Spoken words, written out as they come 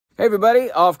Hey everybody,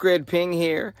 Off-Grid Ping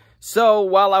here. So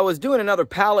while I was doing another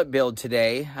pallet build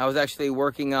today, I was actually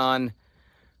working on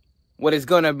what is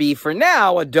going to be for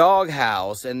now a dog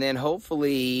house, and then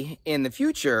hopefully in the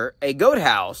future a goat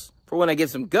house for when I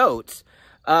get some goats.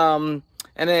 And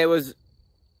it was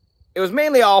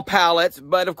mainly all pallets,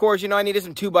 but of course, you know, I needed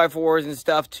some 2x4s and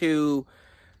stuff to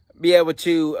be able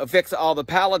to affix all the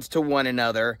pallets to one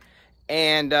another.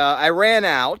 And I ran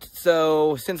out.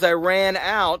 So since I ran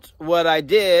out, what I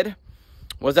did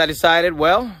was I decided,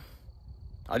 well,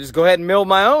 I'll just go ahead and mill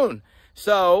my own.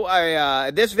 So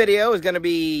this video is going to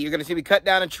be, you're going to see me cut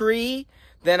down a tree.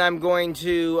 Then I'm going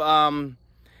to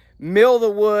mill the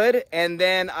wood, and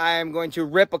then I'm going to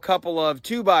rip a couple of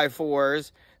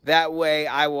 2x4s. That way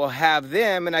I will have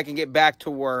them and I can get back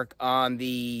to work on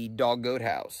the dog goat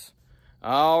house.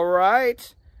 All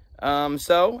right.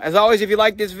 So, as always, if you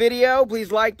like this video,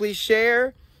 please like, please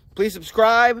share, please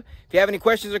subscribe. If you have any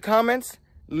questions or comments,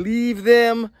 leave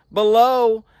them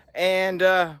below. And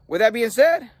with that being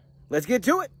said, let's get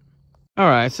to it. All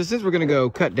right, so since we're going to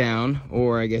go cut down,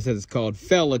 or I guess as it's called,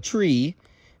 fell a tree,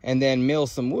 and then mill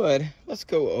some wood, let's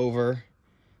go over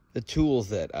the tools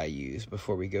that I use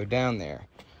before we go down there.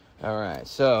 All right,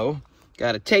 so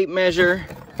got a tape measure,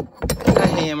 a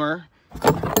hammer.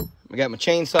 I got my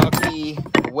chainsaw key,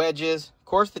 wedges, of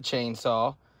course the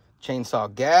chainsaw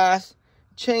gas,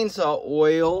 chainsaw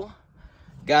oil,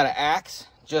 got an axe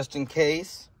just in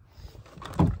case.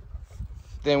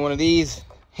 Then one of these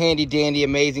handy dandy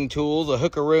amazing tools, a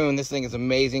hookaroon. This thing is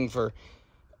amazing for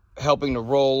helping to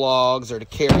roll logs or to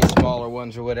carry smaller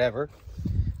ones or whatever.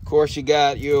 Of course you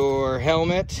got your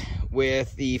helmet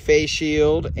with the face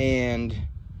shield and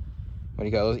what do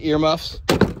you call those, earmuffs.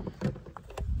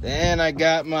 Then I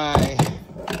got my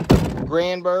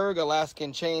Grandberg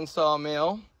Alaskan chainsaw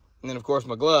mill, and then of course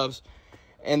my gloves.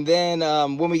 And then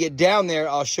when we get down there,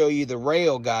 I'll show you the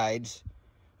rail guides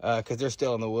because they're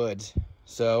still in the woods.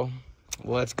 So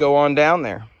let's go on down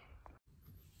there.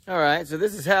 All right, so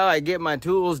this is how I get my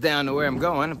tools down to where I'm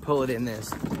going. I pull it in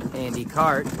this handy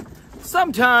cart.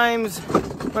 Sometimes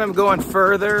when I'm going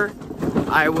further,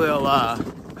 I will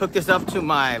hook this up to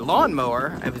my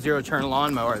lawnmower. I have a zero-turn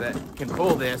lawnmower that can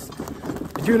pull this.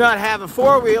 I do not have a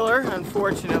four-wheeler,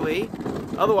 unfortunately.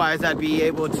 Otherwise, I'd be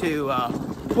able to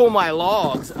pull my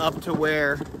logs up to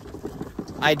where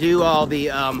I do all the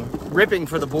ripping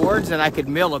for the boards, and I could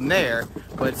mill them there.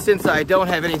 But since I don't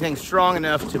have anything strong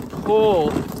enough to pull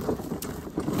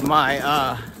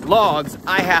my logs,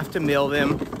 I have to mill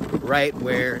them right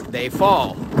where they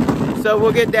fall. So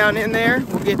we'll get down in there,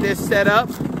 we'll get this set up,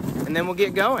 and then we'll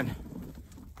get going.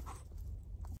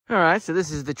 All right, so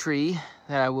this is the tree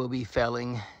that I will be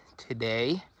felling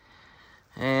today.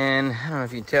 And I don't know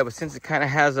if you can tell, but since it kind of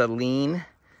has a lean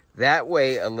that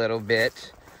way a little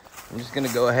bit, I'm just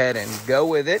gonna go ahead and go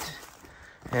with it.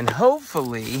 And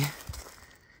hopefully,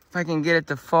 if I can get it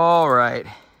to fall right,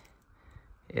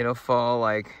 it'll fall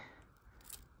like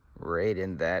right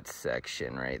in that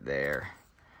section right there.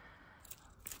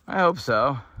 I hope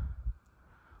so.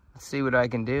 Let's see what I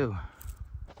can do.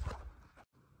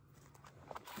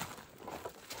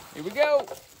 Here we go.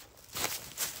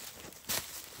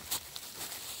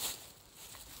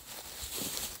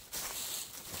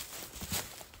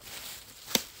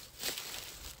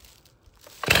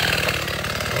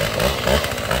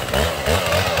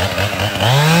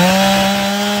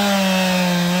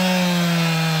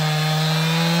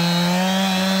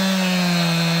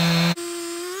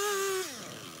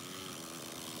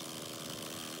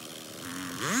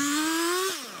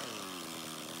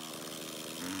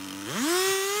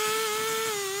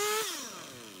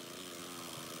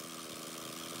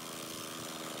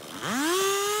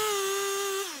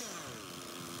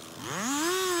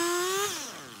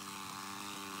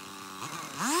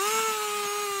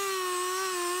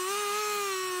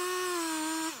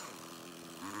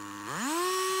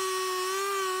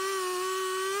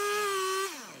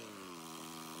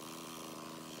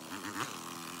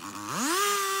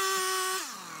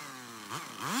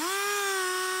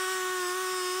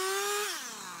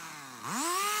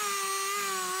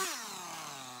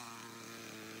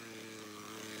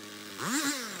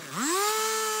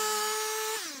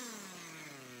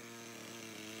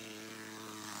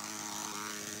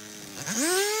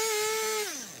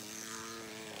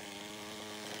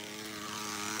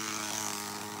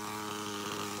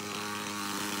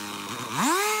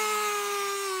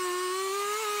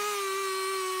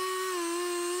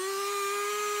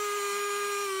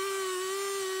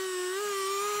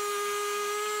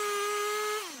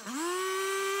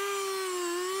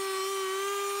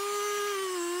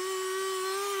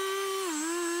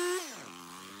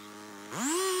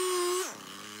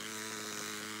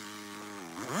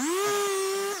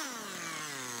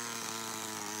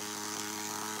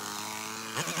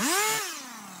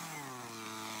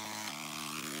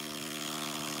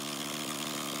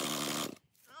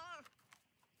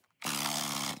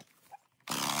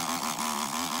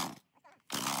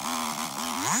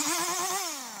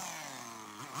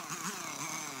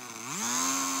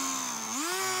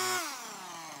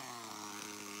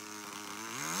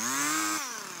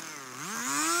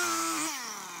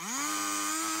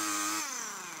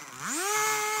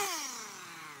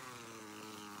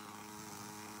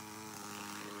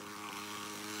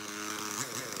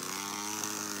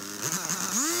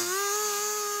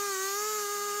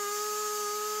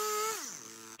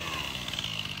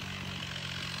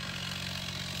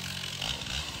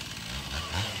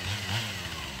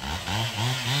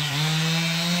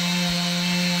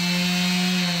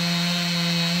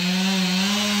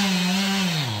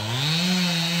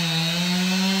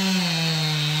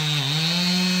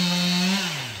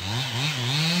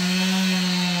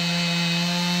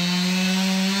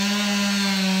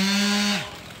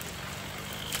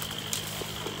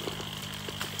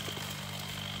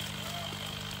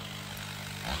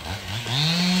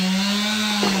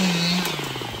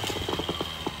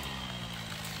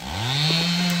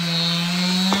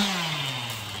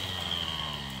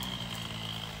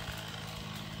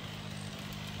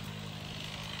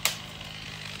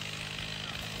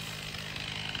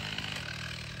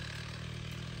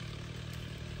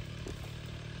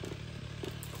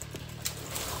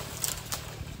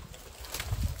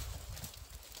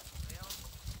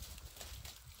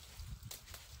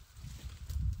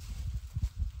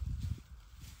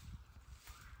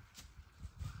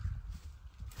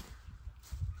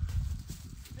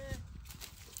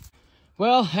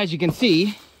 Well, as you can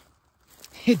see,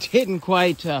 it didn't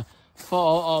quite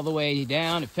fall all the way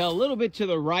down. It fell a little bit to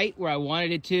the right where I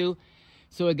wanted it to,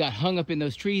 so it got hung up in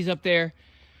those trees up there.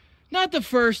 Not the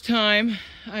first time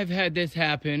I've had this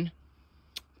happen,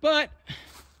 but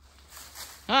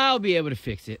I'll be able to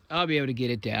fix it. I'll be able to get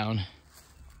it down.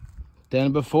 Done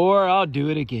it before, I'll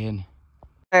do it again.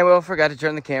 I will, forgot to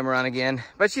turn the camera on again,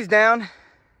 but she's down,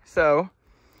 so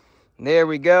there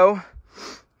we go.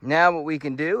 Now what we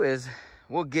can do is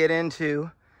we'll get into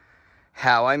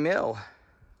how I mill.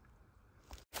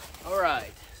 All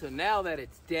right, so now that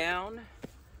it's down,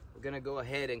 we're gonna go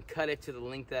ahead and cut it to the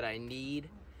length that I need.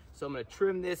 So I'm gonna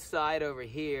trim this side over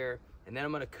here, and then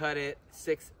I'm gonna cut it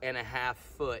 6.5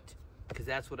 foot, because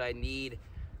that's what I need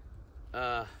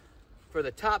for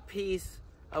the top piece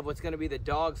of what's gonna be the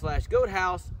dog/goat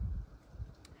house.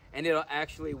 And it'll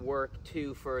actually work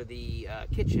too for the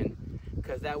kitchen,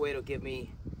 because that way it'll give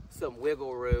me some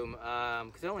wiggle room,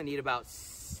 because I only need about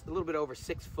a little bit over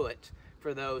 6 foot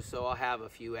for those, so I'll have a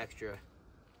few extra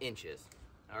inches.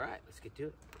 All right, let's get to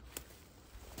it.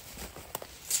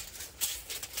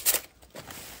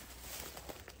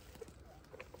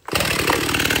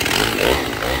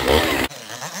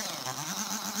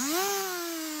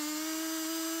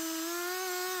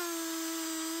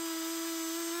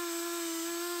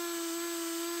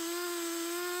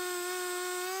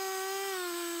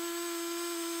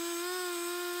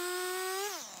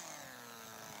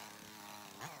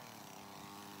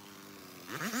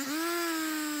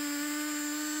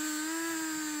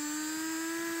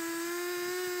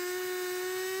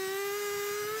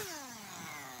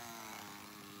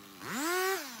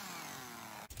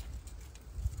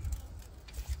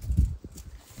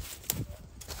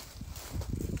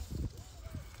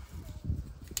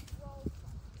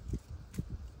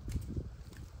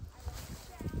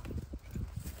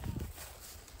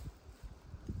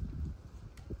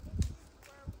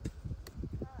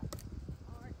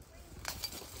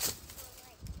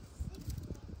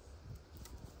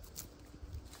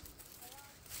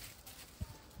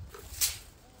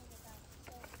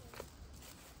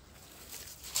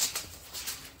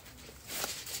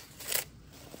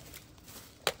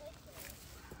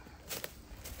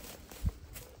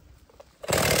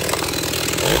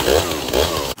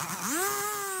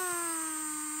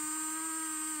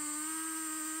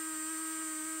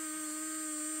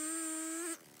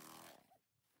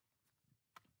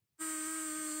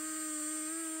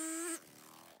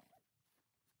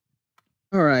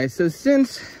 All right, so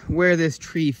since where this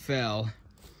tree fell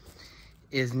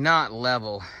is not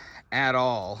level at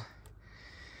all,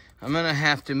 I'm gonna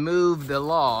have to move the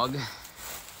log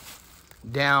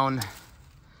down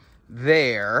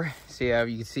there. See how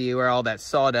you can see where all that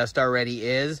sawdust already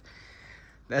is?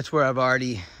 That's where I've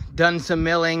already done some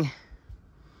milling,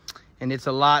 and it's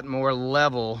a lot more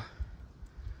level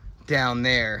down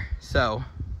there. So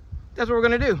that's what we're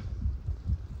gonna do.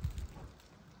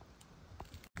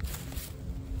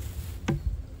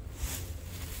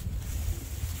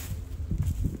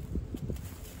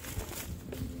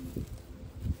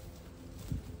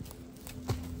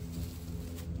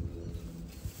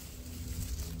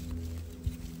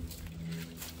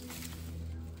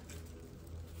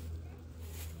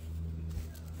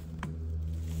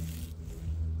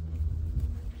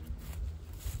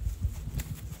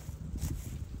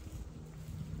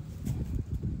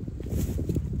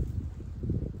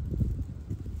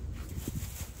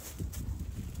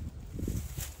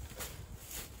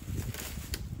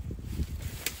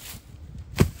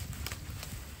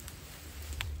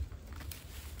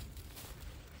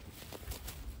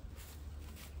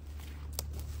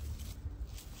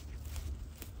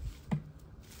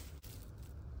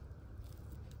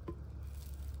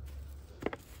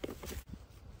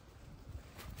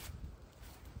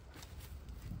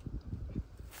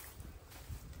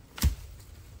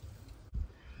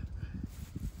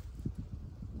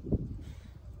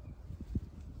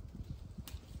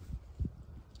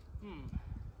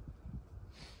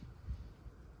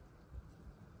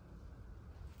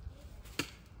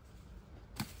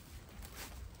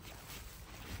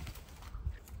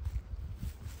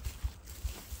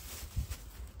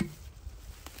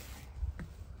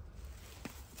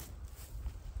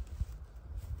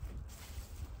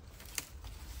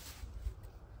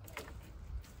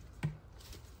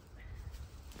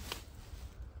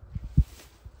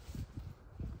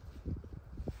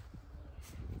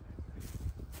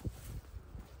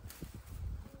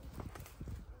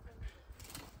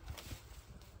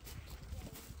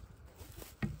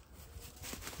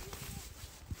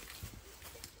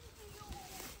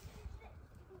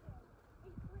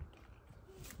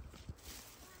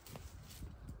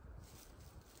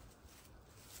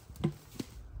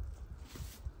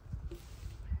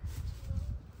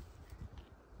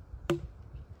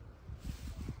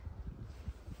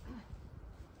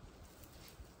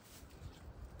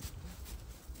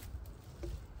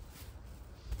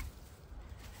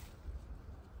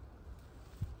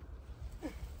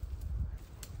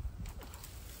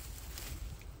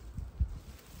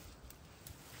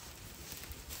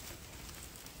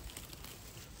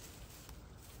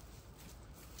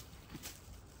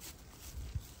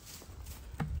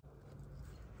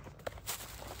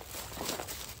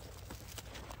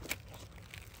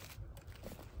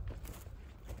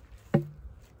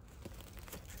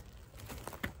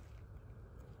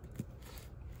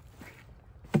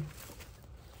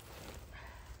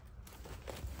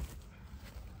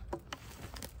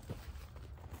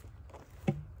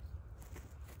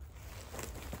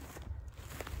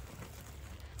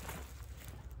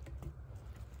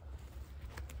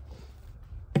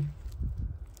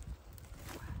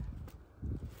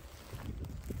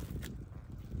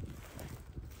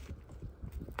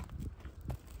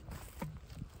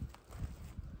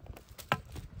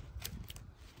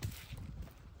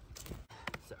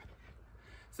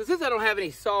 So since I don't have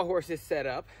any sawhorses set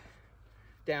up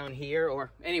down here, or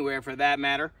anywhere for that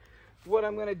matter, what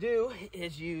I'm gonna do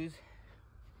is use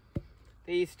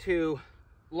these two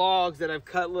logs that I've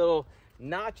cut little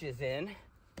notches in.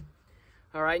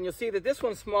 All right, and you'll see that this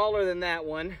one's smaller than that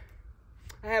one.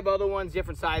 I have other ones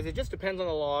different sizes. It just depends on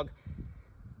the log.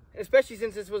 Especially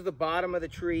since this was the bottom of the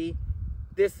tree.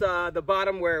 This, the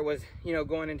bottom where it was, you know,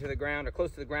 going into the ground or close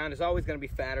to the ground is always going to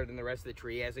be fatter than the rest of the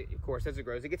tree. As it, of course, as it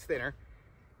grows, it gets thinner.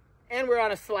 And we're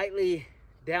on a slightly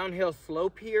downhill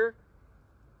slope here.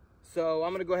 So I'm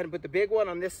going to go ahead and put the big one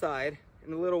on this side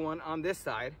and the little one on this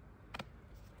side.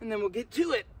 And then we'll get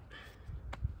to it.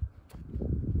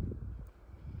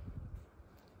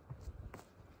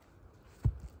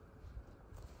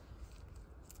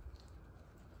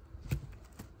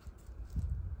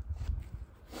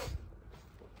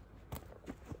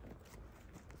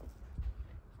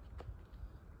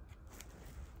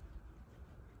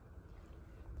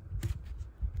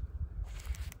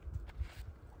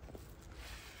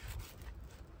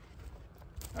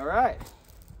 All right,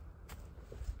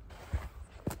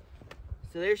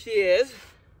 so there she is.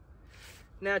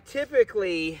 Now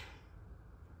typically,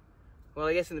 well,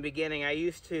 I guess in the beginning I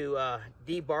used to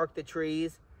debark the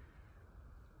trees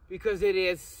because it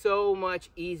is so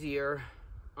much easier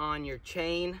on your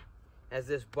chain, as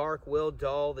this bark will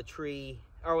dull the tree,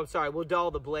 or I'm sorry, will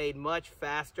dull the blade much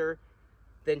faster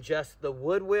than just the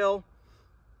wood will.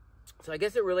 So I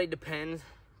guess it really depends,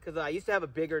 because I used to have a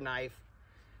bigger knife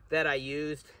that I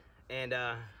used and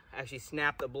actually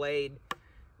snapped the blade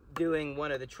doing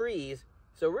one of the trees.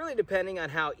 So really depending on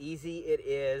how easy it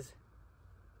is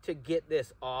to get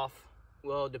this off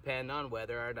will depend on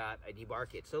whether or not I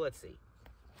debark it. So let's see.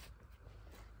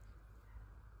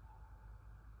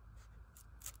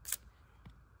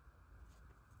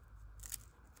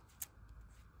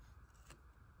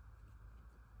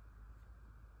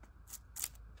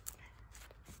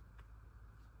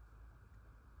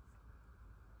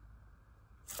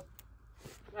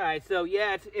 All right, so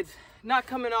yeah, it's not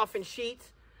coming off in sheets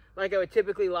like I would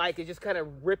typically like. It's just kind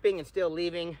of ripping and still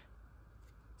leaving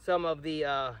some of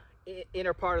the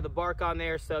inner part of the bark on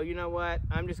there. So you know what?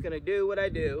 I'm just gonna do what I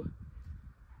do.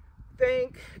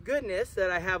 Thank goodness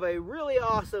that I have a really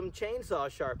awesome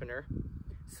chainsaw sharpener.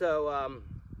 So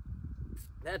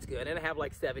that's good. And I have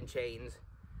like 7 chains.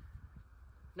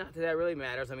 Not that that really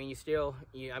matters. I mean,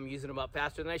 I'm using them up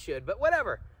faster than I should, but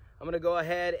whatever. I'm gonna go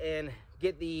ahead and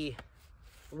get the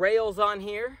rails on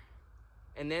here,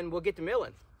 and then we'll get to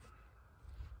milling.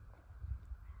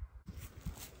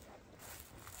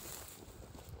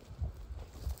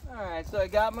 All right, so I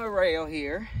got my rail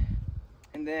here,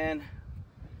 and then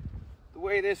the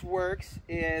way this works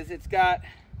is it's got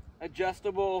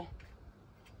adjustable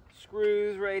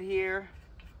screws right here.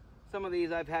 Some of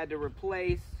these I've had to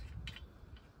replace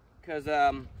because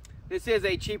this is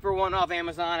a cheaper one off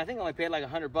Amazon. I think I only paid like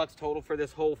 $100 total for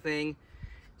this whole thing.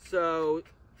 So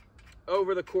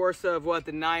over the course of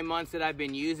the 9 months that I've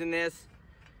been using this,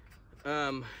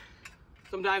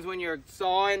 sometimes when you're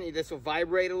sawing, this will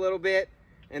vibrate a little bit,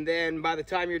 and then by the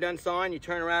time you're done sawing, you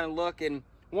turn around and look, and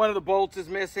one of the bolts is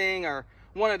missing, or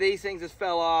one of these things just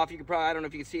fell off. You could probably, I don't know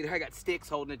if you can see, I got sticks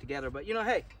holding it together, but you know,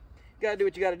 hey, you gotta do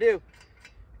what you gotta do.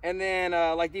 And then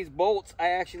like these bolts, I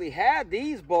actually had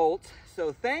these bolts,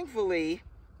 so thankfully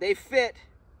they fit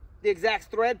the exact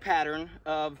thread pattern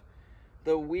of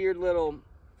the weird little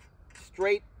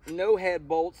straight no head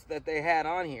bolts that they had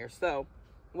on here. So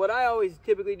what I always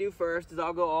typically do first is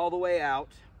I'll go all the way out,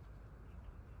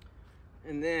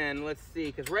 and then let's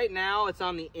see, because right now it's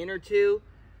on the inner 2,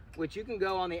 which you can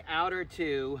go on the outer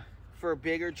 2 for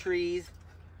bigger trees.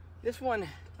 This one,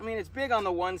 I mean, it's big on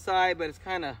the one side, but it's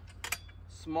kind of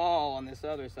small on this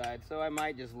other side, so I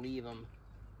might just leave them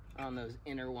on those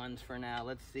inner ones for now.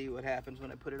 Let's see what happens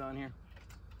when I put it on here.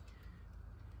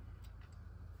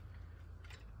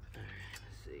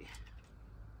 See,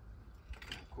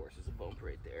 of course there's a bump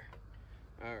right there.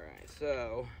 All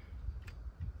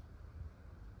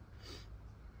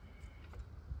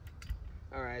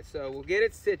right, so we'll get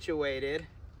it situated,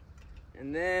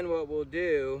 and then what we'll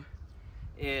do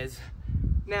is,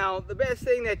 now the best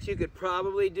thing that you could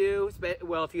probably do,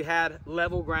 well, if you had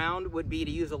level ground, would be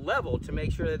to use a level to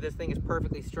make sure that this thing is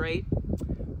perfectly straight.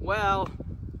 Well,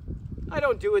 I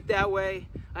don't do it that way.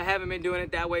 I haven't been doing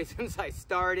it that way since I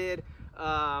started.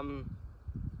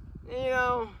 You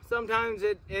know, sometimes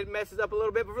it messes up a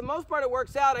little bit, but for the most part it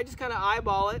works out. I just kind of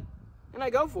eyeball it and I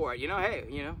go for it. You know, hey,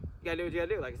 you know, you gotta do what you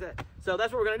gotta do, like I said. So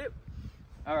that's what we're gonna do.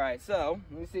 All right, so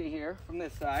let me see here from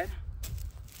this side.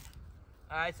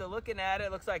 All right, so looking at it,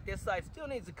 it looks like this side still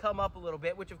needs to come up a little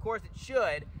bit, which of course it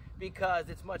should. because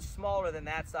it's much smaller than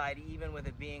that side, even with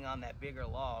it being on that bigger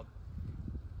log.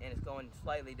 And it's going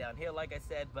slightly downhill, like I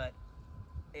said, but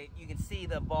you can see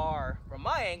the bar, from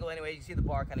my angle anyway, you can see the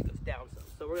bar kind of goes down some.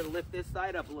 So we're gonna lift this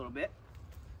side up a little bit.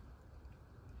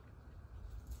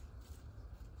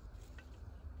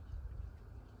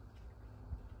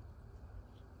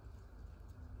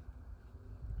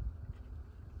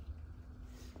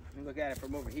 Let me look at it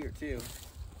from over here too.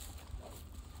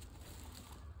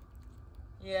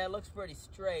 Yeah, it looks pretty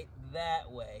straight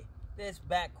that way. This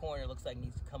back corner looks like it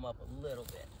needs to come up a little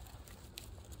bit.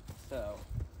 So.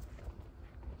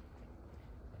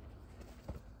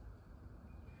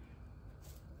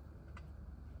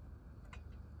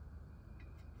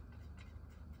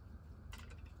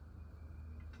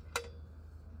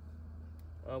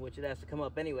 Which it has to come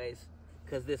up anyways,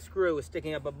 because this screw is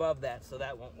sticking up above that, so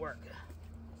that won't work.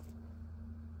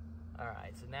 All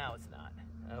right, so now it's not.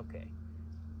 Okay.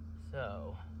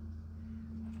 So,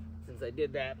 since I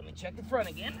did that, let me check the front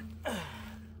again.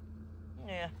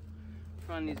 Yeah,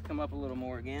 front needs to come up a little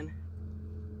more again.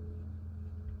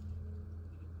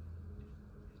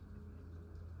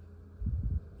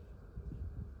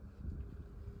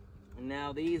 And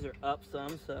now these are up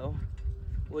some, so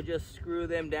we'll just screw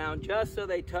them down just so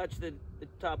they touch the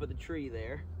top of the tree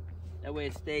there. That way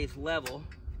it stays level.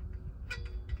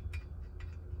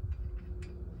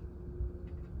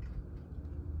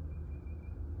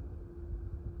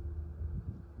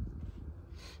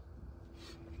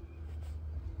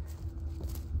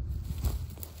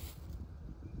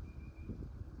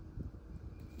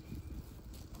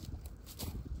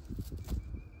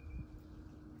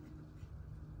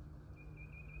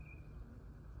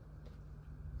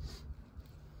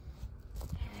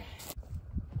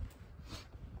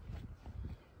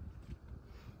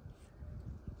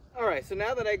 All right, so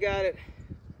now that I got it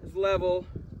as level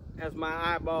as my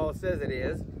eyeball says it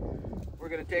is, we're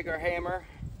gonna take our hammer,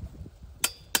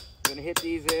 we're gonna hit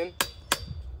these in.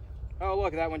 Oh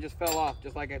look, that one just fell off,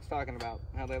 just like I was talking about,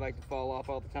 how they like to fall off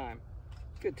all the time.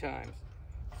 Good times.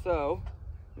 So,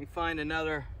 let me find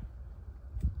another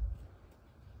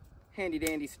handy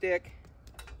dandy stick.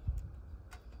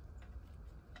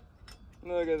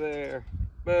 Look at there.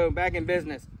 Boom, back in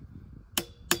business.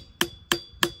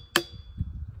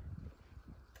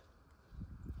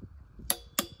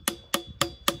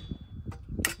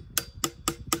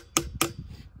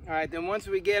 All right, then once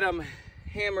we get them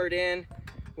hammered in,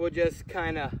 we'll just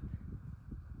kind of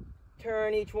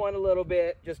turn each one a little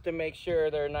bit just to make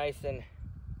sure they're nice and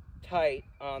tight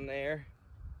on there.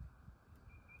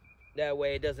 That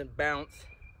way it doesn't bounce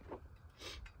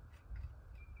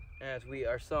as we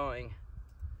are sawing.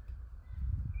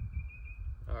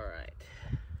 All right.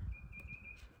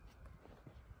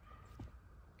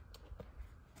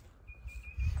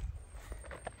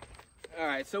 All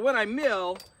right, so when I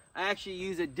mill, I actually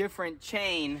use a different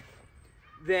chain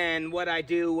than what I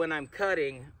do when I'm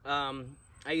cutting. I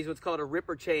use what's called a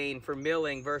ripper chain for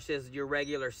milling versus your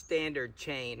regular standard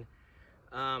chain.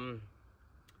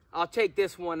 I'll take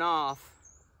this one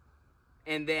off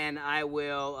and then I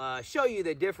will show you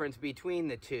the difference between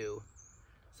the two.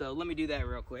 So let me do that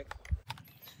real quick.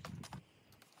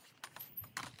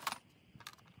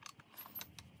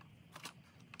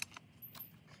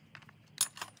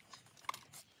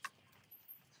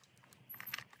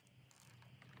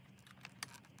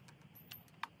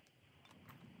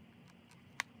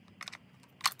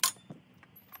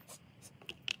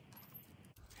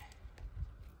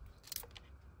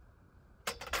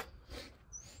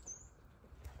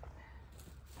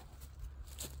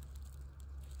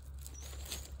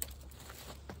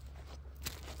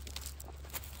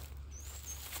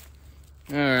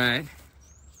 All right,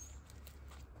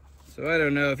 so I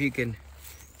don't know if you can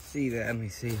see that. Let me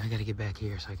see, I gotta get back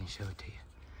here so I can show it to you.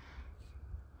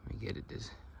 Let me get it this,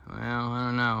 well, I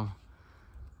don't know.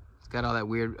 It's got all that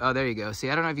weird, oh, there you go. See,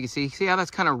 I don't know if you can see how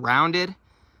that's kind of rounded,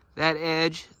 that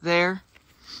edge there?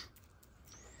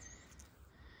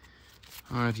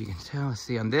 I don't know if you can tell. Let's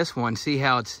see on this one, see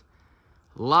how it's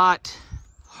a lot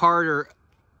harder,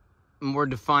 more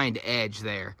defined edge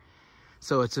there.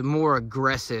 So it's a more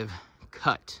aggressive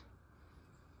cut.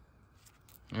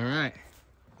 All right,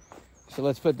 so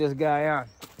let's put this guy on.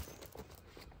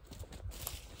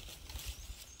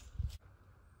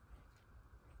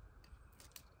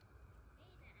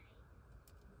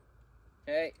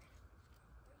 Hey,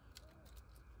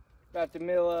 about to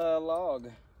mill a log.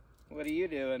 What are you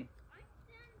doing? I'm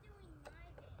done doing my video.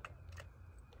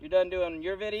 You're done doing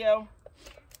your video?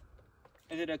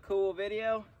 Is it a cool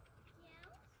video?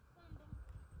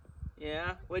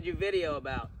 Yeah? What'd you video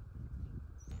about?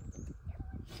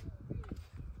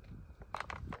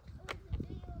 It was a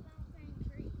video about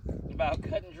about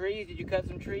cutting trees. Did you cut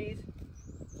some trees?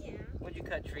 Yeah. What'd you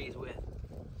cut trees with?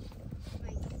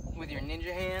 Like, With your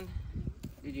ninja hand?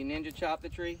 Did you ninja chop the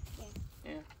tree? Yeah.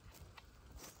 Yeah.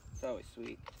 It's always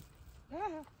sweet. Ah.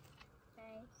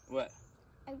 okay. What?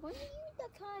 I want you to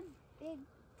cut a big,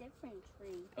 different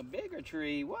tree. A bigger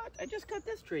tree? What? I just cut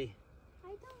this tree. I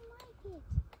don't like it.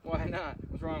 Why not?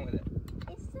 What's wrong with it?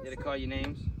 It's just Did it call you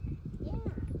names? Yeah.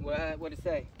 What'd it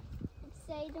say? It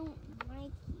say don't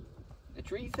like you. The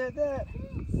tree said that?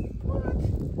 Yes.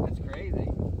 What? That's crazy.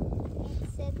 It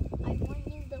said I want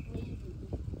you to leave me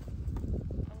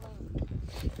alone.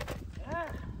 Ah.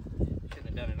 Shouldn't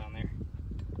have done it on there.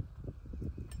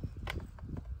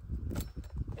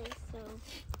 Okay, so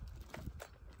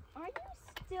are you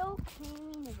still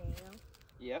cleaning the veil?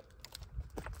 Yep.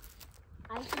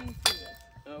 I can see it.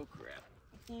 Oh crap.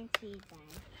 I can't see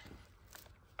that.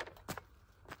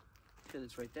 Because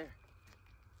it's right there.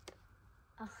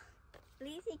 Oh, at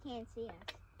least he can't see us.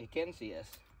 He can see us.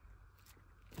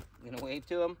 You gonna wave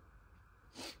to him?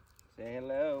 Say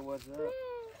hello, what's up?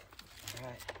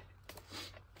 Alright.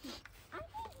 I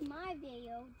made my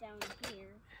veil down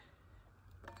here.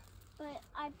 But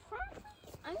I'm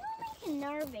gonna make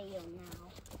another veil now.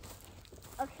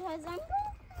 Because I'm gonna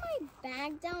put my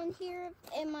bag down here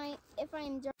if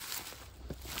I'm done.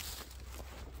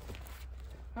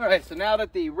 Alright, so now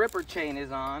that the ripper chain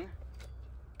is on,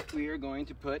 we are going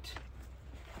to put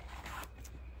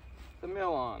the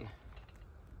mill on.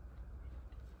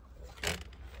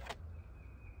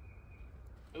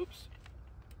 Oops.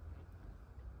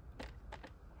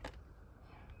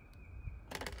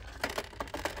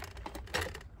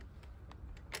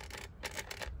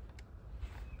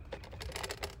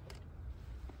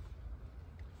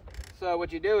 So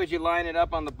what you do is you line it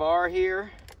up on the bar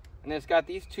here, and it's got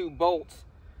these two bolts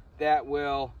that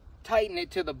will tighten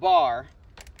it to the bar.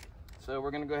 So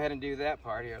we're gonna go ahead and do that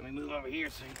part here. Let me move over here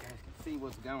so you guys can see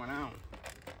what's going on.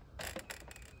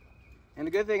 And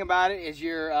the good thing about it is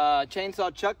your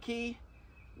chainsaw chuck key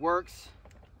works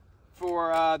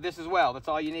for this as well. That's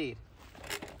all you need.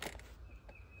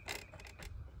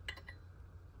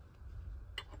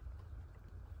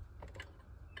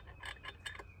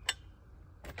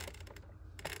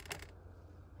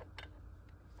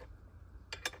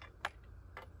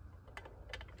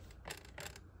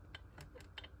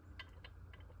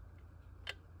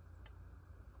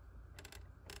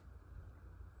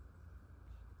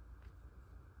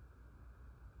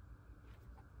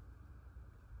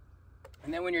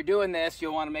 And then when you're doing this,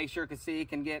 you'll want to make sure, because see, it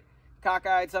can get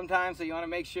cockeyed sometimes, so you want to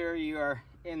make sure you are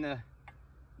in the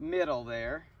middle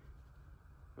there,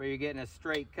 where you're getting a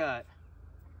straight cut.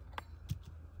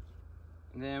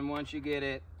 And then once you get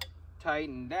it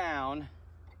tightened down,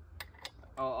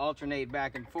 I'll alternate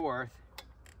back and forth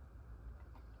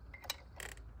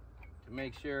to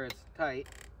make sure it's tight.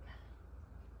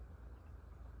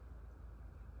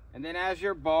 And then as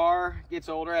your bar gets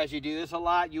older, as you do this a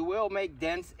lot, you will make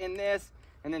dents in this.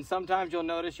 And then sometimes you'll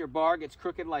notice your bar gets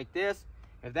crooked like this.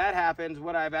 If that happens,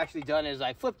 what I've actually done is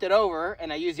I flipped it over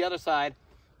and I use the other side.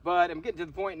 But I'm getting to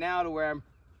the point now to where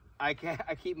I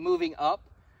keep moving up.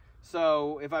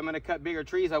 So if I'm gonna cut bigger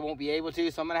trees, I won't be able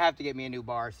to. So I'm gonna have to get me a new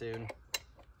bar soon.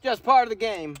 Just part of the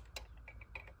game.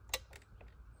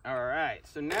 All right,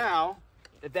 so now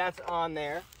that that's on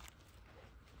there,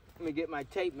 let me get my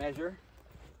tape measure.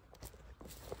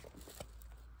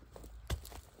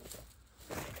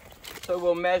 So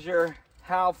we'll measure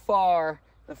how far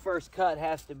the first cut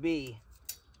has to be.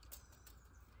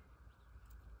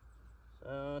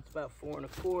 So it's about 4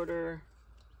 1/4,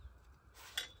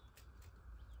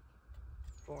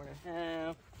 4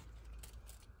 1/2.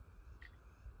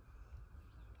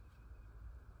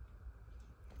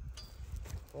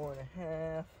 4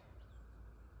 1/2.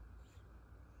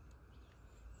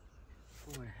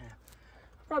 4 1/2.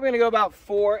 Probably gonna go about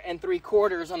 4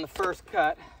 3/4 on the first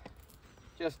cut,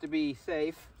 just to be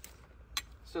safe.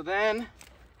 So then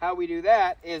how we do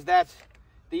that is that's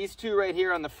these two right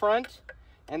here on the front,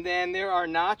 and then there are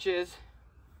notches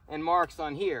and marks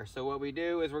on here. So what we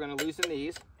do is we're going to loosen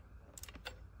these.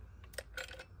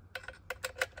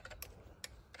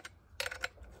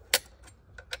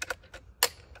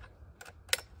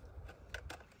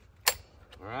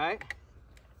 All right,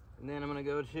 and then I'm going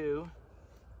to go to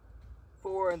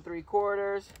 4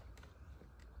 3/4.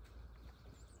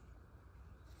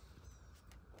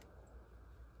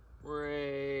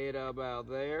 Right about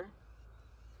there.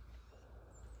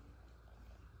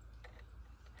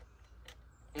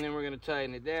 And then we're going to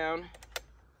tighten it down.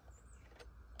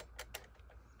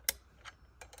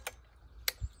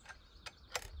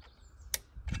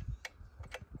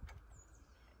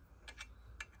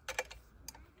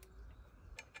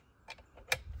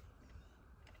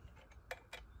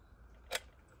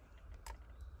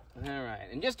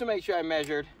 And just to make sure I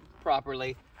measured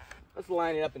properly, let's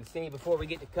line it up and see before we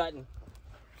get to cutting.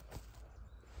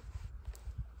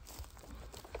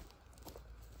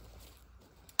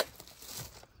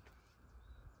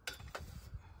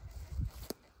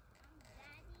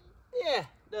 Yeah,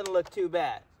 doesn't look too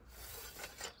bad.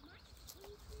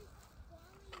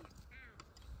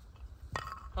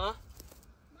 Huh?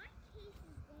 My case is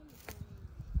going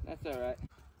to That's all right.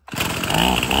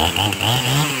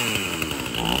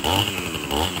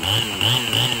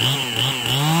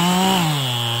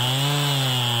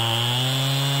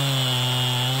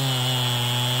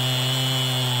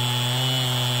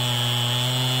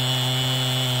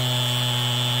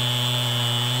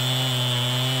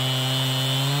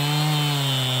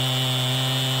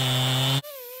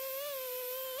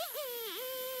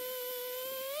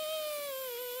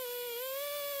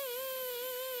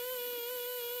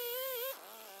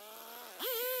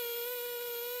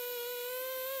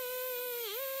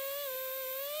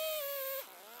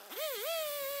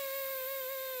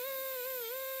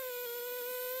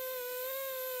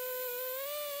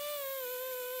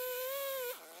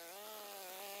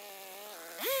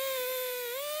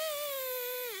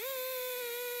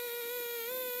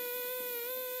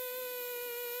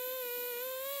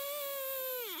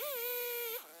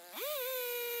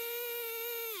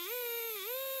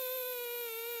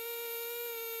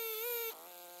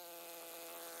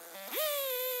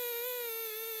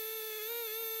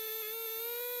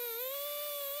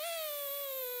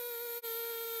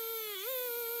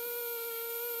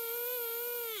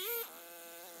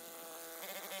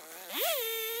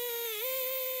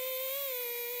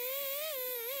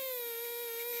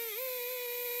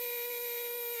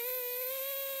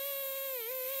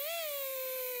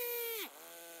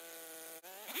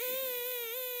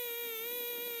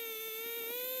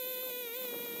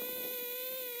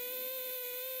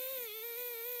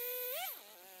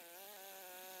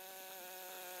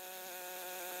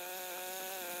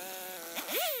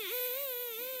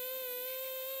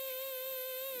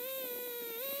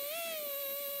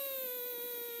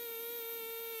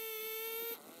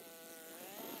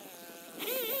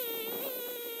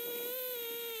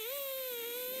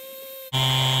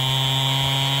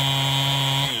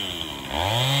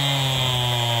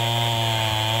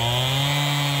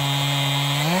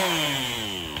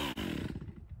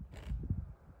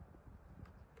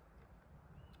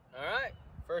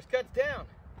 First cut's down.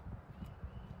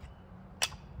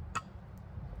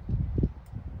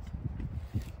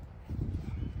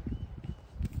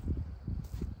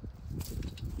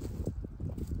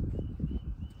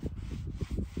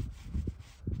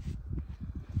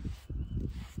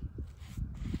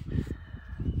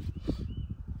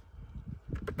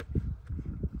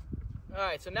 All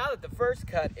right, so now that the first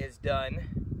cut is done,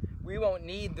 we won't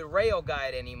need the rail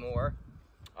guide anymore.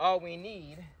 All we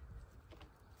need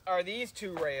are these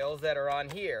two rails that are on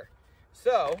here.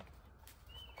 So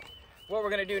what we're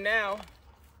gonna do now,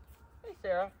 hey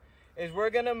Sarah, is we're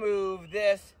gonna move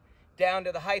this down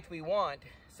to the height we want.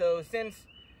 So since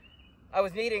I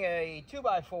was needing a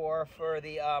 2x4 for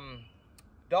the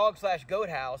dog/goat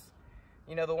house,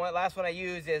 you know, the last one I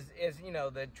used is you know,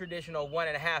 the traditional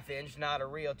 1.5 inch, not a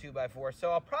real 2x4.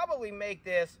 So I'll probably make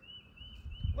this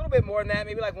a little bit more than that,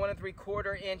 maybe like 1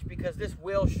 3/4 inch, because this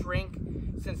will shrink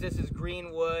since this is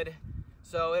green wood.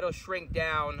 So it'll shrink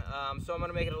down. So I'm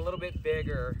gonna make it a little bit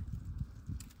bigger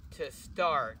to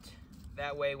start.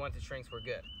 That way, once it shrinks, we're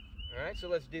good. All right, so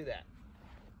let's do that.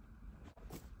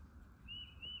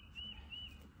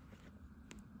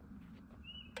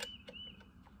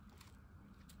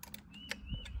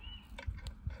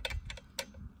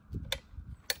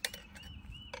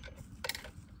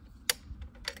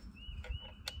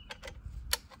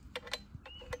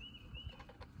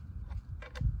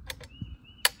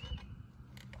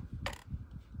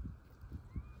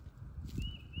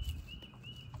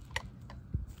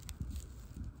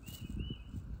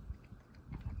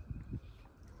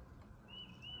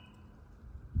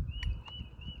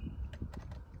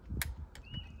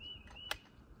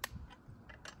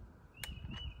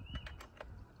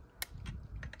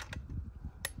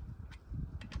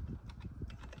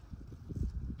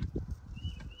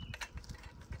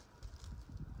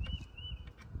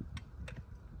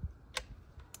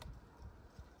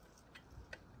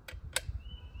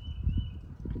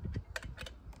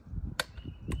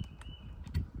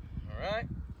 Alright,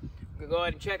 we'll go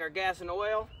ahead and check our gas and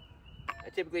oil. I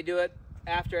typically do it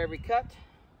after every cut.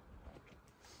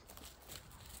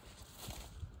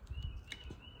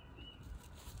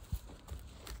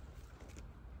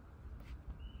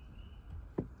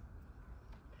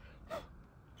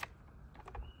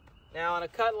 Now on a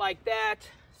cut like that,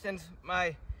 since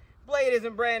my Blade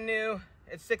isn't brand new.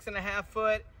 It's 6.5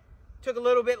 foot. Took a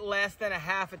little bit less than a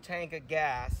half a tank of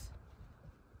gas.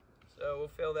 So we'll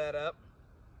fill that up.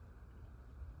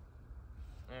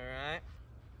 All right.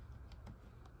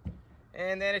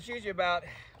 And then it's usually about,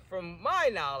 from my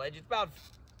knowledge, it's about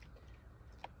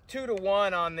 2 to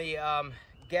 1 on the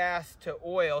gas to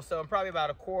oil. So I'm probably about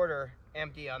a quarter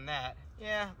empty on that.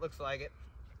 Yeah, looks like it.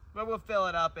 But we'll fill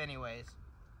it up anyways.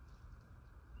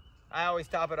 I always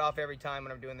top it off every time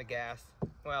when I'm doing the gas.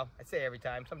 Well, I say every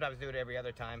time. Sometimes do it every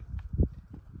other time.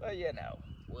 But you know,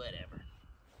 whatever.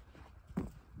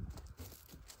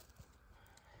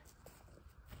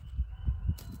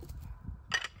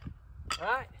 All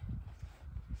right.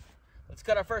 Let's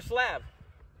cut our first slab.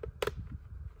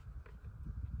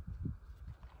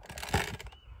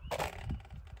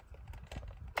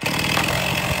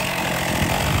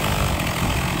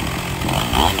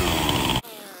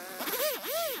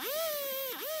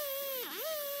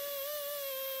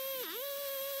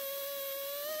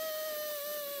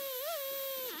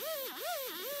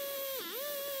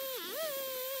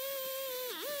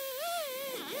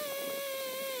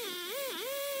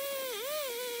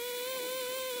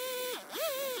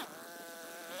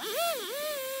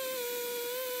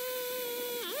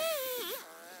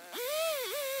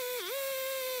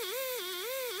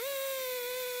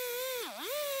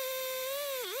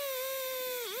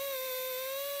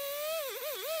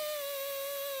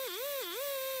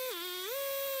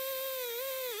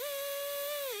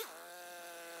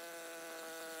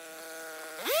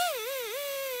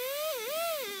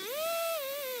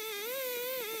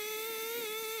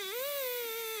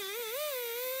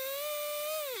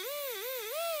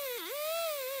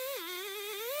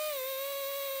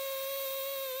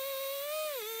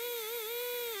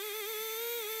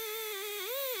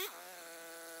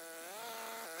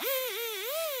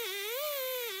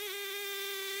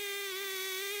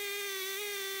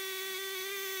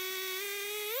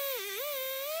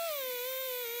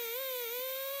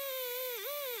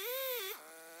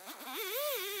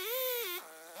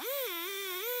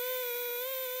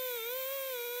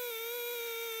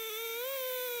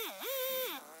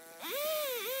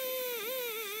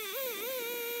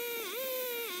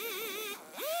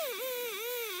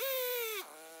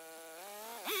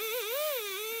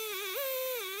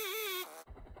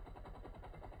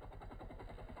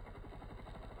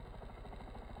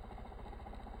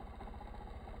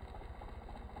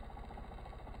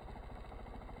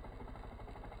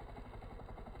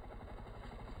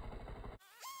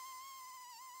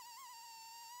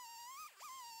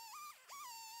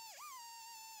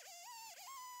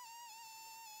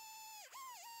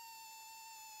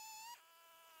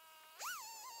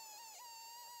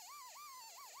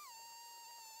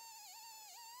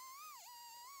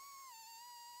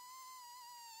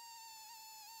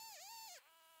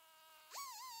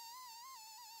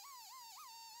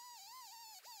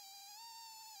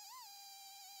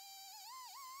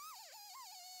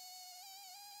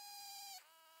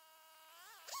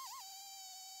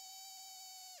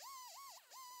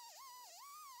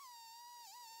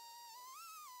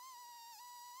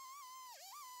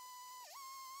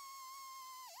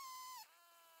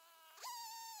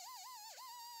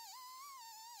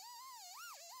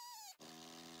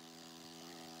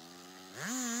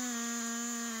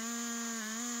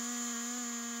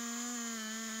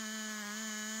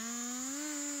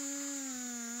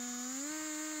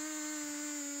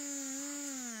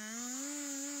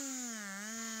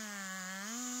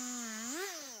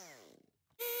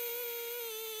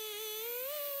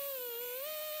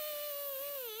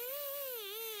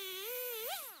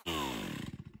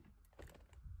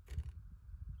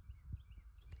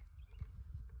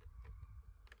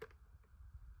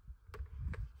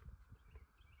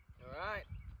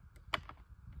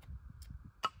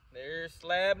 There's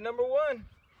slab number 1.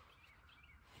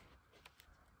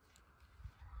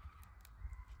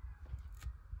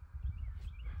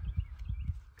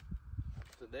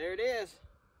 So there it is,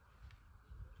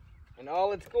 in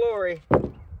all its glory.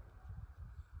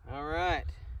 All right,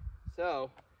 so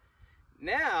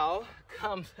now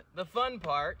comes the fun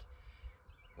part,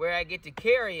 where I get to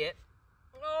carry it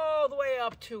all the way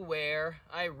up to where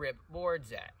I rip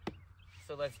boards at.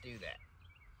 So let's do that.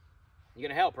 You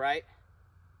gonna help, right?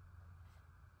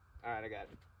 All right, I got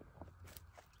it.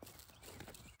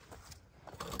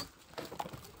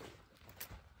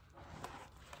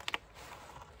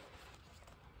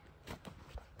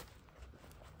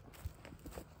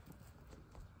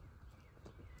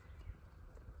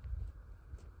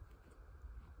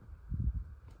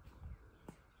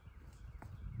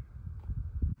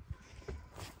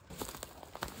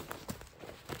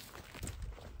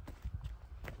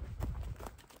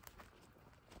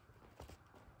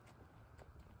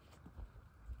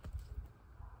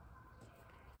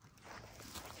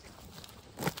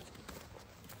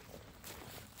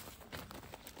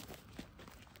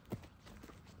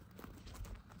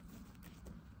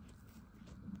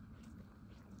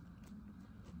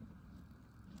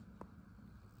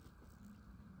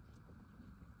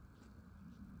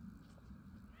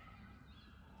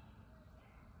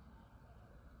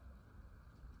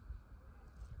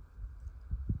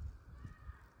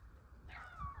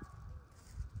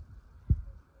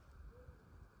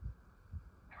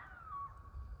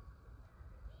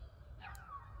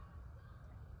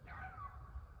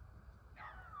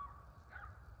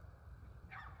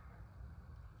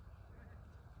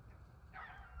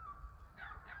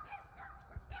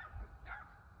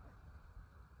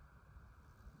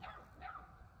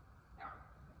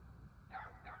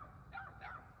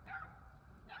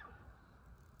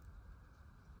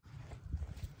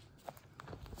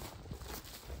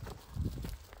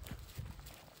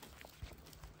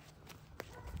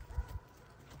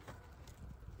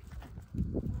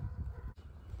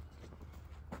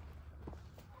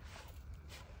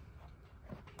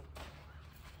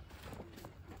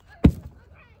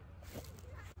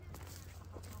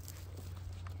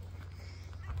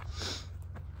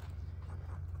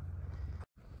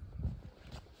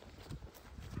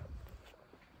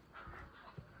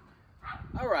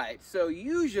 right, so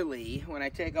usually when I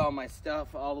take all my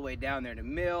stuff all the way down there to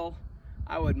mill,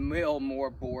 I would mill more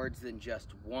boards than just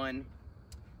one.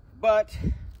 But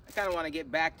I kind of want to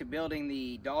get back to building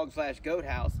the dog/goat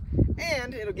house,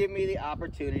 and it'll give me the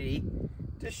opportunity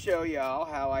to show y'all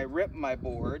how I rip my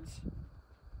boards.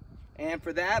 And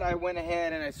for that, I went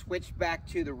ahead and I switched back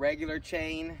to the regular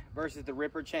chain versus the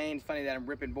ripper chain. It's funny that I'm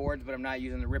ripping boards, but I'm not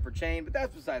using the ripper chain, but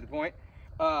that's beside the point.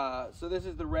 So this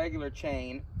is the regular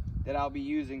chain that I'll be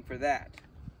using for that.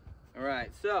 All right,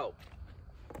 so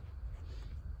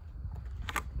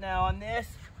now on this,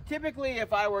 typically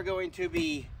if I were going to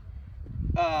be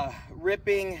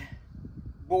ripping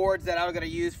boards that I was going to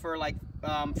use for like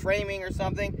framing or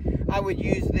something, I would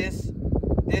use this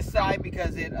side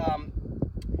because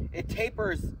it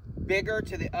tapers bigger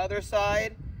to the other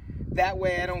side. That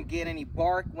way I don't get any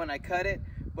bark when I cut it.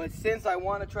 But since I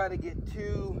want to try to get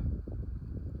two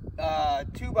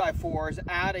 2x4s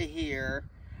out of here,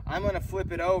 I'm going to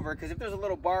flip it over, because if there's a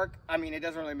little bark, I mean, it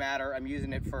doesn't really matter. I'm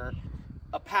using it for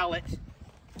a pallet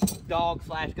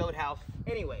dog/goat house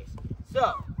anyways.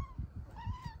 So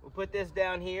we'll put this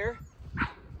down here,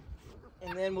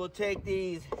 and then we'll take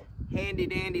these handy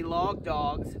dandy log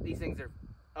dogs. These things are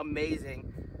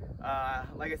amazing.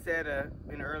 Like I said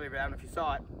in an earlier video, I don't know if you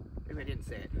saw it, maybe I didn't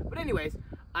say it, but anyways,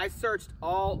 I searched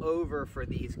all over for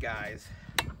these guys,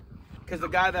 because the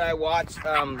guy that I watched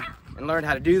and learned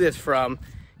how to do this from,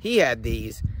 he had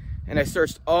these, and I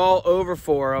searched all over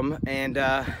for them, and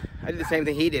I did the same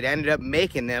thing he did. I ended up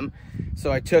making them.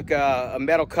 So I took a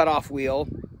metal cutoff wheel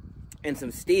and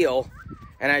some steel,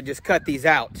 and I just cut these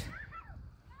out.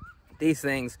 These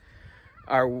things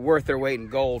are worth their weight in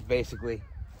gold, basically.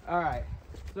 All right,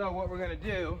 so what we're gonna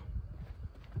do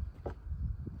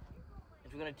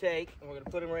is we're gonna take, and we're gonna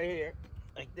put them right here,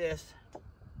 like this.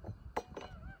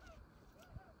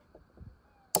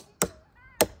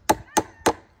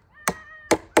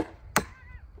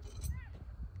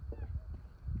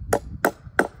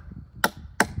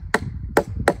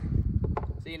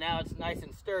 See, now it's nice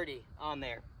and sturdy on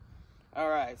there. All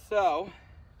right, so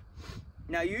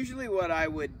now usually what I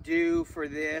would do for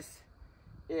this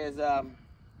is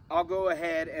I'll go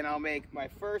ahead and I'll make my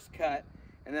first cut,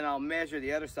 and then I'll measure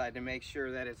the other side to make sure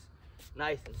that it's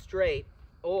nice and straight.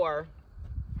 Or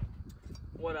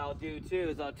what I'll do too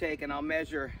is I'll take and I'll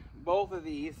measure both of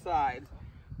these sides.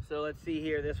 So let's see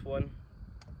here, this one.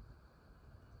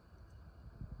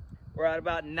 We're at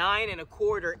about 9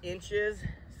 1/4 inches.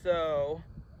 So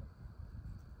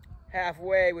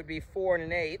halfway would be 4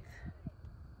 1/8.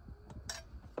 Is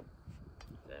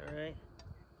that right?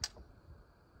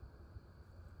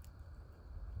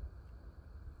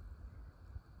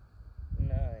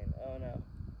 Oh no.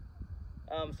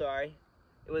 I'm sorry.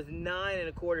 It was 9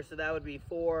 1/4, so that would be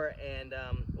 4 and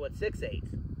 6/8.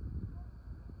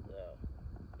 So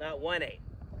not 1/8.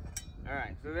 All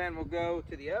right. So then we'll go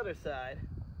to the other side.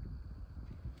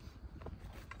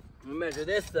 We'll measure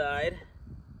this side.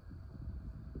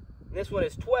 This one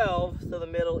is 12, so the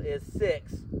middle is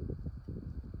 6.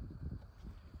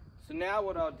 So now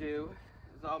what I'll do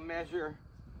is I'll measure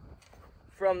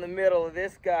from the middle of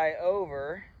this guy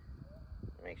over.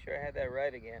 Make sure I had that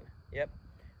right again. Yep.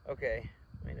 Okay.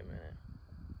 Wait a minute.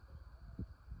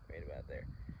 Right about there.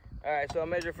 All right, so I'll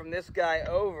measure from this guy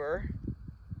over.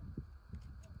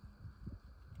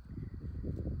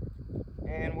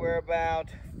 And we're about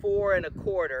 4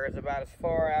 1/4 is about as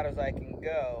far out as I can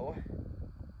go.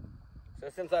 So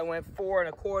since I went 4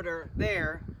 1/4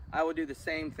 there, I will do the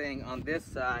same thing on this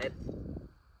side.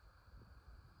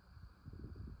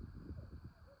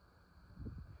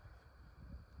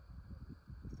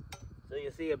 So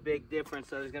you'll see a big difference.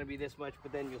 So there's going to be this much,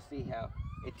 but then you'll see how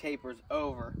it tapers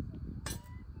over.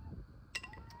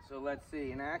 So let's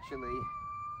see. And actually,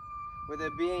 with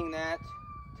it being that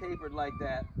tapered like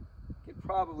that, I could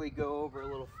probably go over a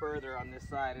little further on this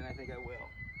side, and I think I will.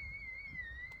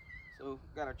 So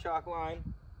got our chalk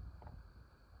line.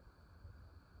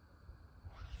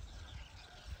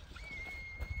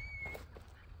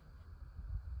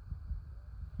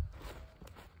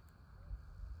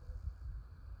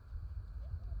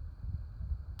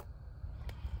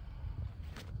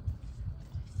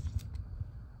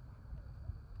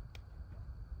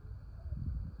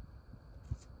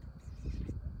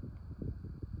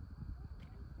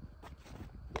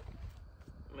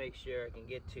 Make sure I can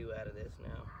get 2 out of this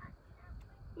now.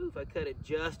 Ooh, if I cut it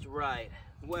just right.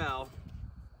 Well,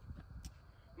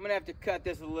 I'm gonna have to cut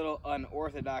this a little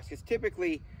unorthodox, because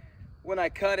typically when I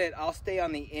cut it, I'll stay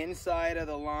on the inside of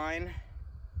the line.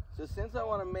 So since I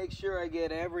want to make sure I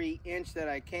get every inch that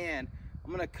I can,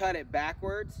 I'm gonna cut it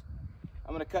backwards.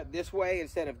 I'm gonna cut this way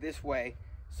instead of this way.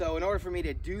 So in order for me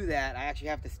to do that, I actually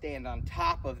have to stand on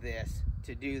top of this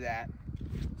to do that.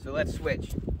 So let's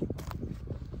switch.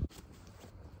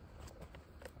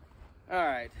 All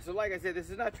right, so like I said, this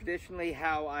is not traditionally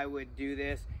how I would do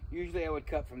this. Usually I would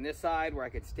cut from this side where I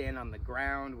could stand on the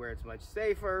ground where it's much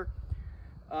safer.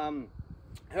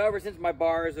 However, since my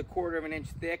bar is 1/4 of an inch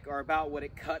thick, or about what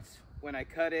it cuts when I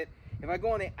cut it, if I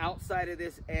go on the outside of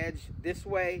this edge this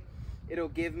way, it'll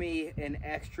give me an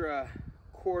extra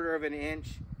 1/4 of an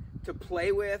inch to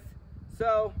play with.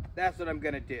 So that's what I'm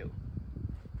gonna do.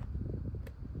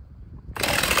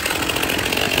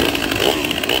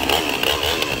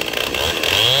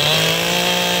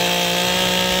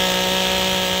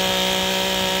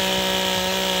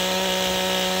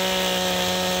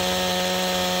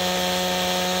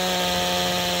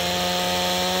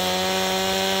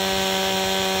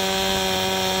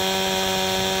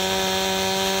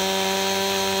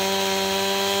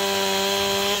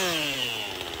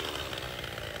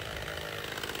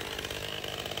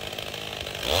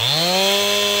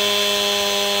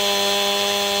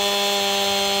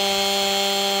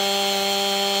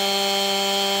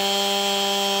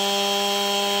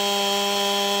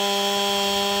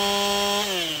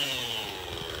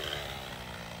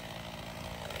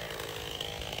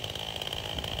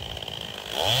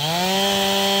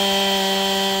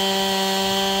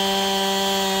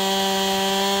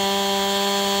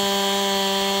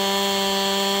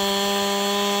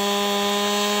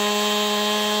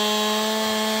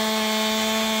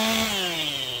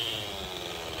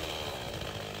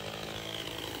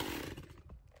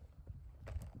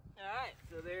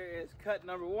 So there is cut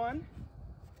number 1.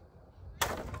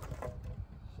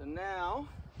 So now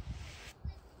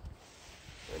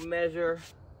we'll measure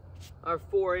our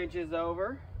 4 inches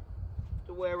over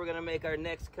to where we're going to make our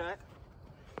next cut.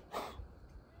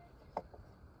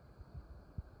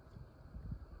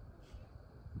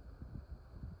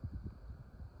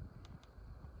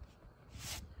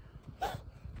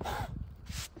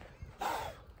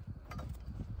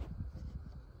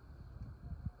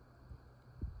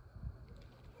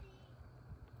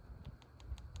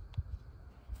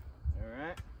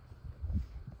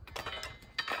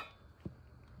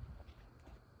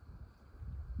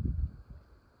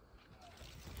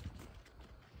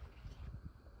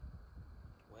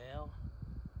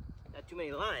 Not too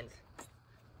many lines.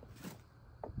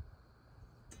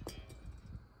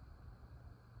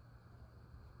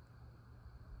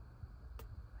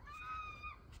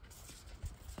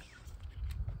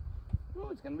 Oh,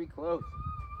 it's gonna be close.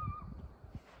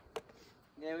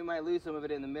 Yeah, we might lose some of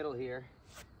it in the middle here.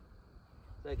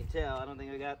 So I can tell, I don't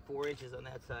think I got 4 inches on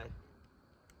that side.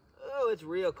 Oh, it's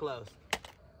real close. So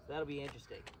that'll be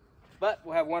interesting. But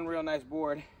we'll have one real nice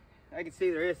board. I can see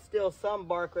there is still some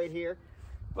bark right here,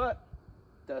 but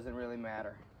doesn't really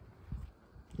matter.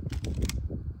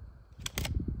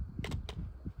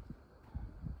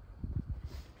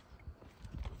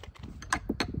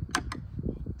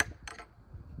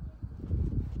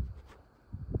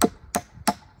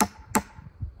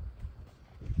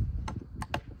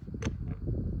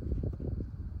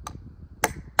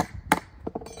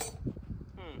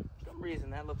 For some reason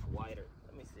that looks wider.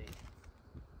 Let me see.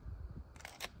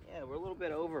 Yeah, we're a little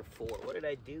bit over 4. What did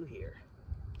I do here?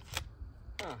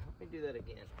 Let me do that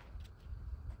again.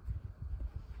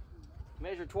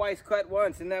 Measure twice, cut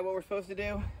once. Isn't that what we're supposed to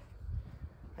do?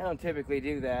 I don't typically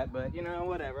do that, but you know,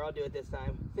 whatever. I'll do it this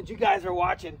time. Since you guys are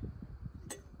watching.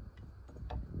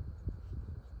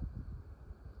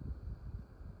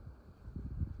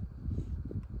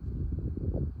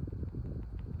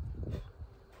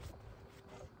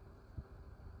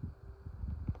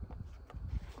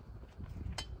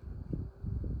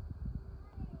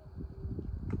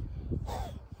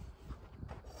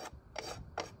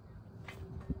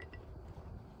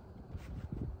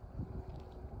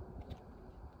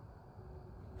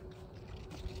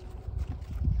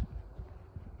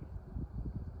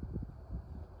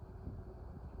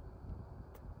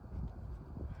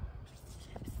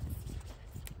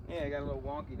 Yeah, I got a little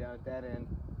wonky down at that end.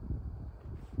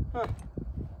 Huh.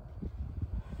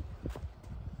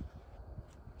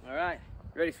 All right,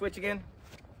 ready to switch again?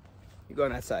 You go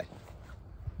on that side.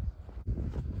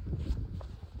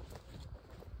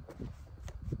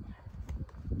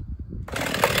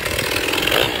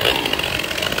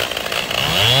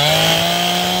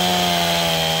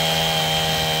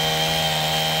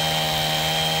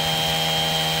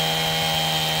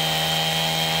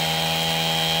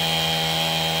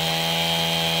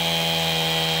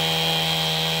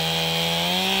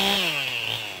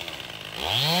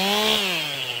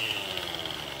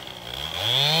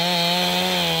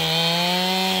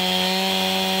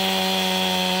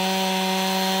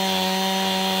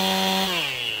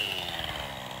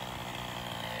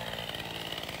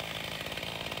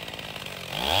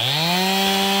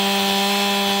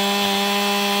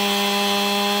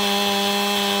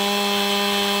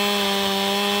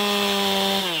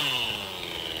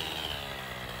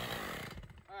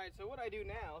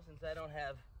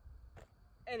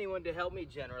 anyone to help me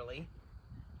generally.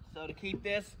 So to keep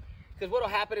this, because what'll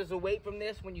happen is the weight from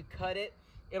this, when you cut it,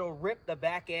 it'll rip the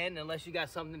back end unless you got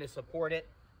something to support it.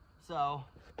 So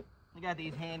I got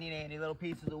these handy dandy little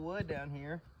pieces of wood down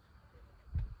here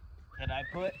that I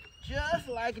put just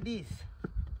like this.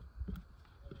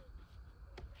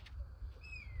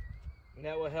 And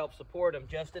that will help support them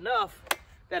just enough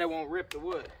that it won't rip the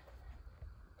wood.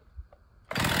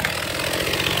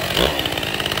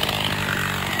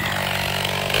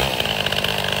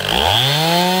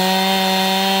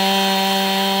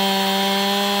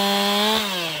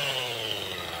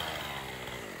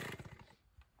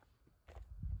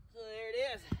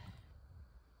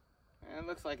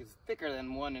 Looks like it's thicker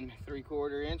than 1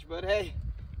 3/4 inch, but hey,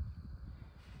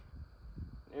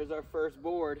 there's our first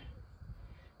board.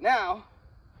 Now,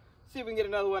 see if we can get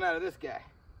another one out of this guy.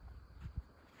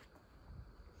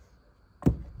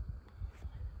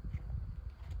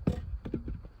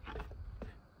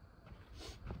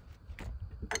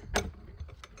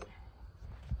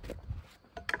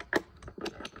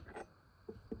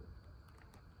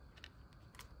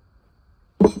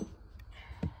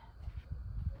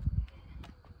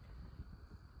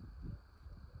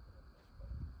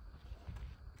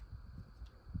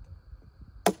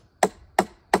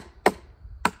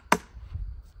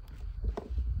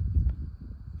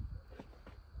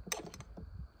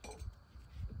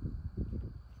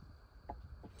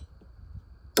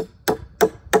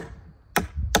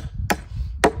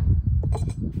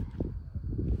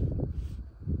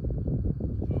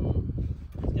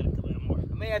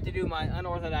 I have to do my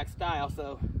unorthodox style,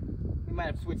 so we might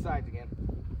have to switch sides again.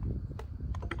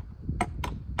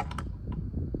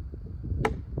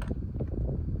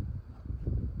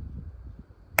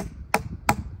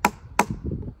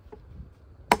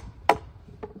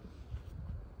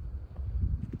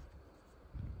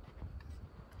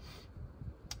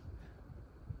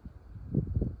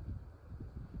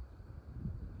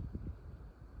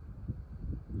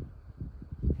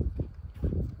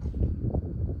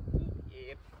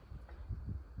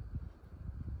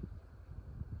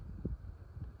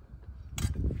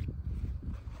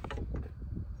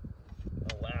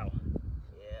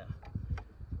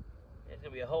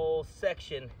 Be a whole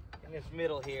section in this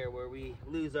middle here where we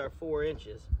lose our 4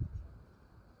 inches.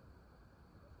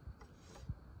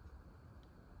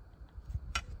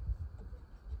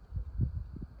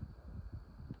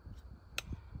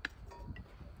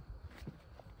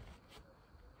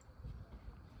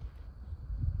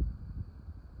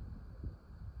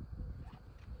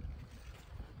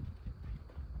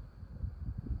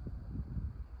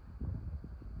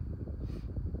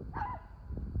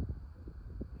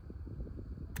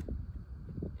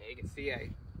 You can see I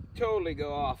totally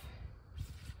go off,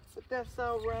 but that's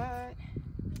all right.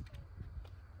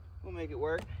 We'll make it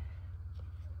work.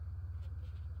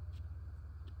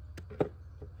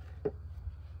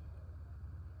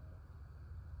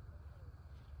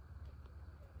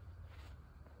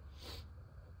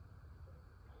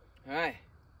 All right,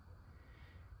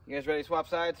 you guys ready to swap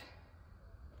sides?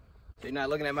 So you're not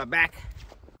looking at my back?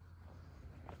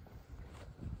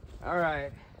 All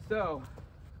right, so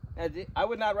I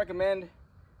would not recommend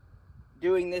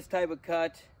doing this type of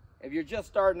cut. If you're just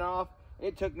starting off,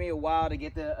 it took me a while to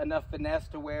get enough finesse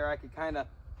to where I could kind of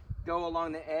go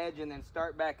along the edge and then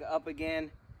start back up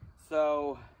again.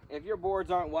 So if your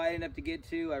boards aren't wide enough to get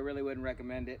to, I really wouldn't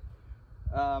recommend it.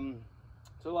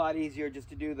 It's a lot easier just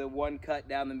to do the one cut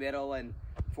down the middle, and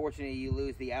fortunately you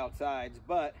lose the outsides,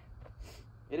 but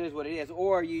it is what it is.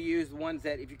 Or you use ones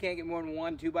that, if you can't get more than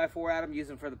 1 2x4 out of them, use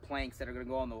them for the planks that are going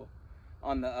to go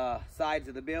on the sides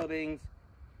of the buildings.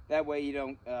 That way you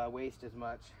don't waste as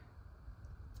much.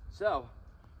 So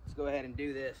let's go ahead and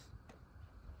do this.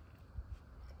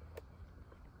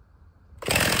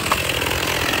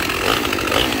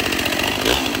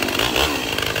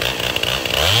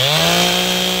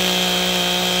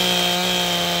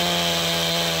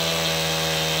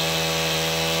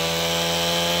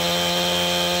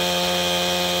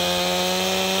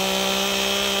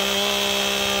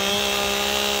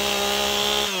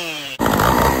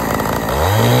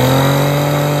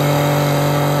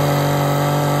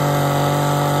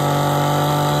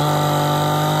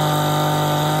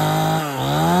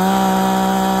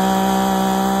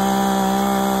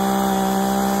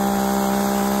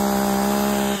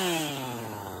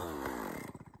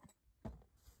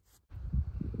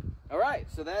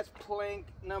 So that's plank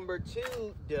number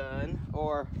 2 done,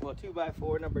 or well,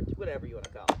 2x4 number 2, whatever you want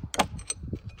to call it.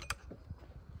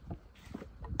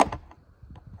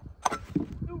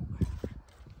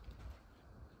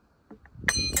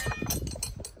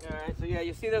 All right, so yeah,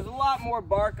 you see there's a lot more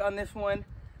bark on this one,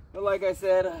 but like I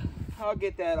said, I'll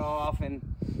get that off, and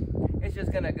it's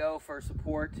just gonna go for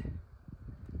support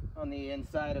on the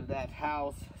inside of that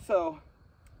house. So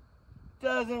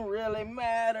doesn't really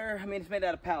matter. I mean, it's made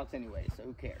out of pallets anyway, so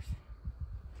who cares?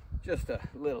 Just a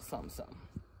little something, something.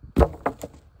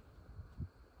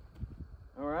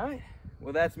 All right,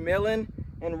 well, that's milling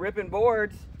and ripping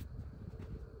boards.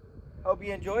 Hope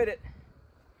you enjoyed it.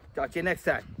 Talk to you next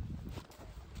time.